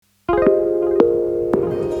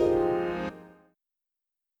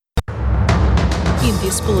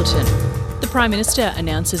this bulletin. The Prime Minister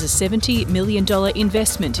announces a $70 million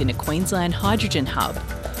investment in a Queensland hydrogen hub.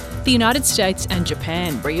 The United States and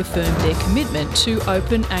Japan reaffirmed their commitment to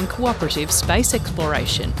open and cooperative space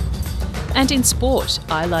exploration. And in sport,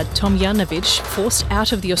 Ajla Tomljanovic forced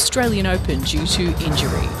out of the Australian Open due to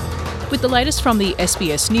injury. With the latest from the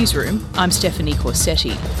SBS Newsroom, I'm Stephanie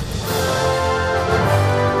Corsetti.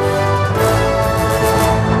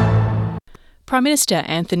 Prime Minister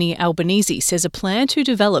Anthony Albanese says a plan to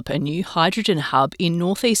develop a new hydrogen hub in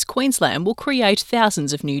northeast Queensland will create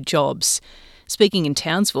thousands of new jobs. Speaking in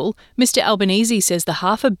Townsville, Mr Albanese says the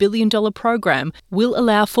 $500 million program will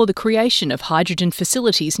allow for the creation of hydrogen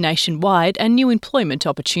facilities nationwide and new employment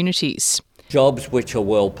opportunities. Jobs which are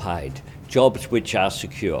well paid, jobs which are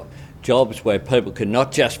secure, jobs where people can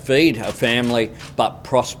not just feed a family but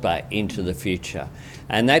prosper into the future.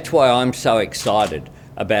 And that's why I'm so excited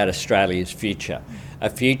about Australia's future, a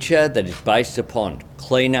future that is based upon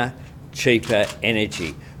cleaner, cheaper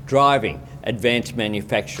energy, driving advanced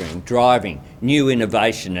manufacturing, driving new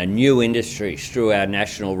innovation and new industries through our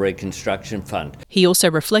National Reconstruction Fund. He also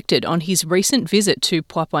reflected on his recent visit to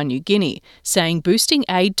Papua New Guinea, saying boosting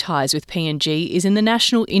aid ties with PNG is in the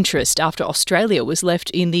national interest after Australia was left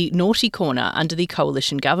in the naughty corner under the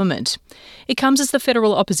coalition government. It comes as the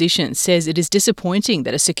federal opposition says it is disappointing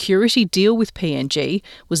that a security deal with PNG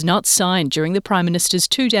was not signed during the Prime Minister's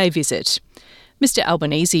two-day visit. Mr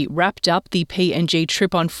Albanese wrapped up the PNG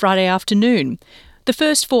trip on Friday afternoon, the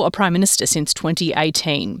first for a Prime Minister since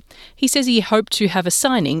 2018. He says he hoped to have a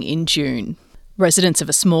signing in June. Residents of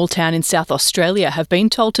a small town in South Australia have been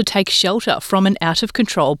told to take shelter from an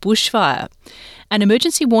out-of-control bushfire. An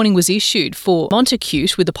emergency warning was issued for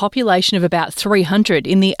Montacute with a population of about 300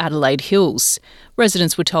 in the Adelaide Hills.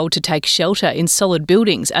 Residents were told to take shelter in solid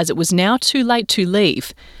buildings as it was now too late to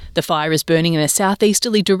leave. The fire is burning in a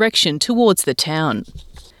southeasterly direction towards the town.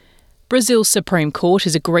 Brazil's Supreme Court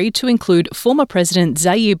has agreed to include former President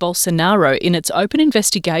Jair Bolsonaro in its open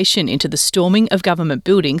investigation into the storming of government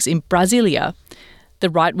buildings in Brasilia. The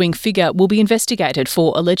right-wing figure will be investigated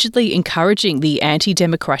for allegedly encouraging the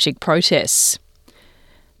anti-democratic protests.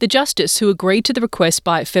 The justice who agreed to the request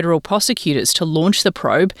by federal prosecutors to launch the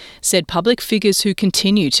probe said public figures who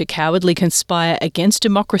continue to cowardly conspire against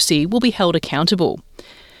democracy will be held accountable.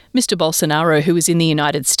 Mr Bolsonaro, who is in the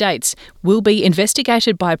United States, will be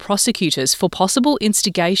investigated by prosecutors for possible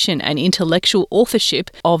instigation and intellectual authorship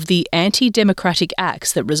of the anti-democratic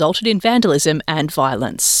acts that resulted in vandalism and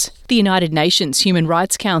violence. The United Nations Human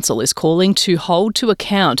Rights Council is calling to hold to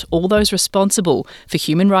account all those responsible for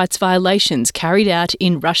human rights violations carried out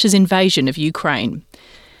in Russia's invasion of Ukraine.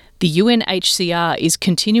 The UNHCR is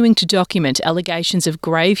continuing to document allegations of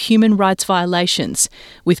grave human rights violations,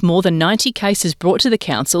 with more than 90 cases brought to the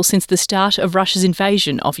Council since the start of Russia's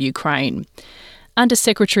invasion of Ukraine.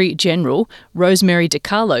 Under-Secretary General Rosemary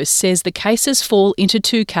DiCarlo says the cases fall into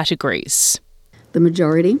two categories. The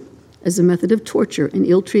majority as a method of torture and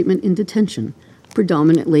ill treatment in detention,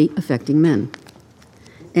 predominantly affecting men.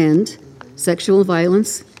 And sexual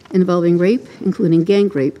violence involving rape, including gang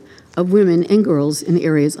rape, of women and girls in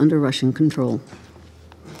areas under Russian control.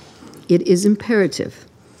 It is imperative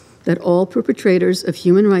that all perpetrators of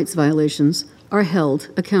human rights violations are held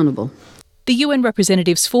accountable. The UN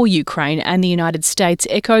representatives for Ukraine and the United States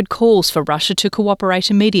echoed calls for Russia to cooperate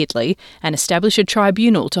immediately and establish a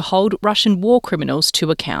tribunal to hold Russian war criminals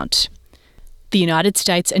to account. The United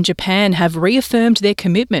States and Japan have reaffirmed their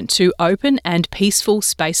commitment to open and peaceful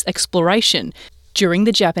space exploration during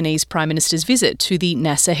the Japanese Prime Minister's visit to the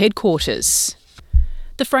NASA headquarters.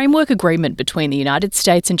 The framework agreement between the United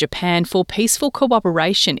States and Japan for peaceful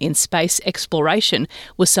cooperation in space exploration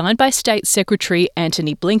was signed by State Secretary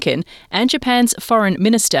Antony Blinken and Japan's Foreign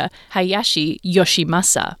Minister Hayashi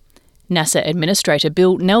Yoshimasa. NASA Administrator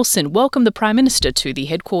Bill Nelson welcomed the Prime Minister to the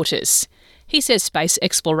headquarters. He says space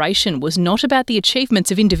exploration was not about the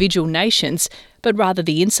achievements of individual nations, but rather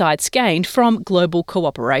the insights gained from global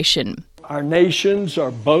cooperation. Our nations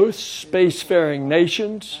are both spacefaring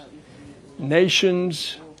nations,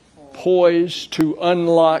 nations poised to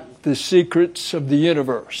unlock the secrets of the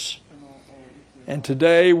universe. And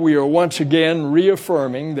today we are once again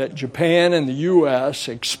reaffirming that Japan and the U.S.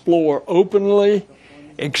 explore openly,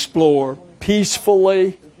 explore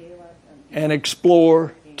peacefully, and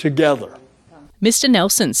explore together. Mr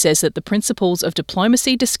Nelson says that the principles of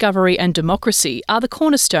diplomacy, discovery and democracy are the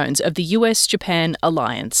cornerstones of the US-Japan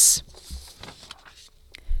alliance.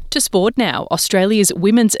 To sport now, Australia's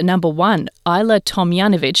women's number one, Ajla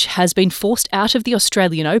Tomljanovic, has been forced out of the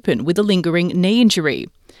Australian Open with a lingering knee injury.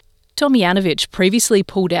 Tomljanovic previously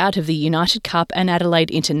pulled out of the United Cup and Adelaide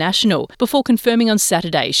International before confirming on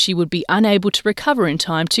Saturday she would be unable to recover in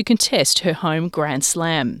time to contest her home Grand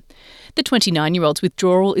Slam. The 29-year-old's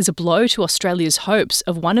withdrawal is a blow to Australia's hopes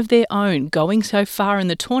of one of their own going so far in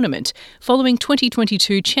the tournament following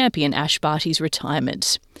 2022 champion Ash Barty's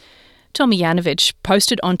retirement. Tomljanovic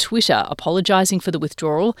posted on Twitter apologising for the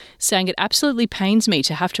withdrawal, saying it absolutely pains me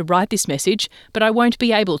to have to write this message, but I won't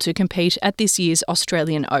be able to compete at this year's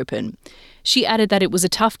Australian Open. She added that it was a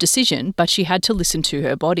tough decision, but she had to listen to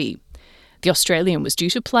her body. The Australian was due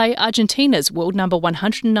to play Argentina's world number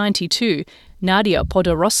 192, Nadia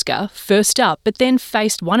Podoroska, first up, but then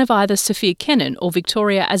faced one of either Sofia Kenin or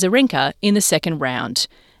Victoria Azarenka in the second round.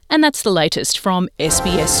 And that's the latest from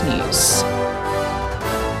SBS News.